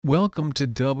Welcome to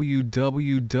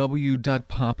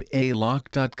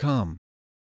www.popalock.com.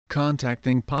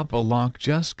 Contacting Pop A Lock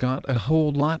just got a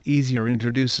whole lot easier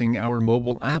introducing our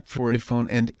mobile app for iPhone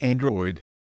and Android.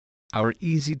 Our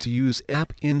easy-to-use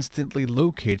app instantly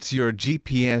locates your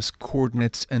GPS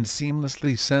coordinates and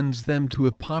seamlessly sends them to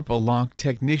a Pop A Lock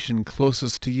technician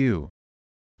closest to you.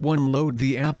 1. Load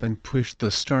the app and push the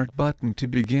Start button to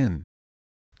begin.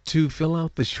 2. Fill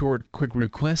out the short quick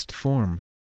request form.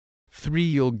 3.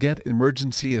 You'll get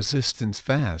emergency assistance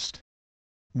fast.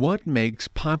 What makes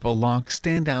Pop A Lock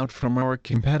stand out from our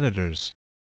competitors?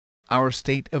 Our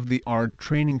state-of-the-art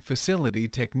training facility,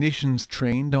 technicians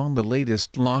trained on the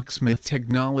latest Locksmith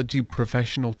technology,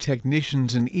 professional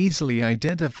technicians in easily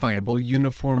identifiable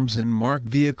uniforms and marked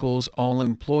vehicles, all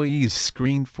employees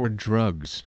screened for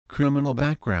drugs, criminal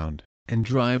background, and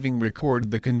driving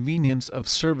record, the convenience of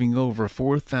serving over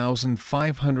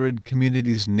 4,500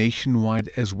 communities nationwide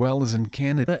as well as in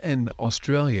Canada and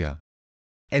Australia.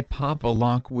 At Pop A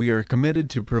Lock we are committed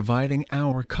to providing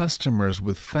our customers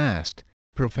with fast,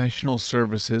 professional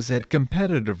services at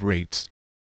competitive rates.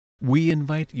 We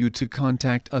invite you to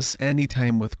contact us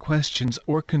anytime with questions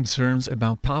or concerns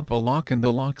about Pop A Lock and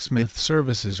the locksmith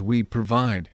services we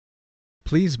provide.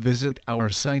 Please visit our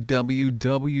site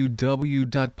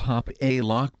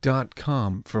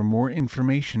www.popalock.com for more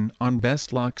information on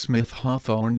best locksmith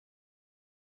Hawthorne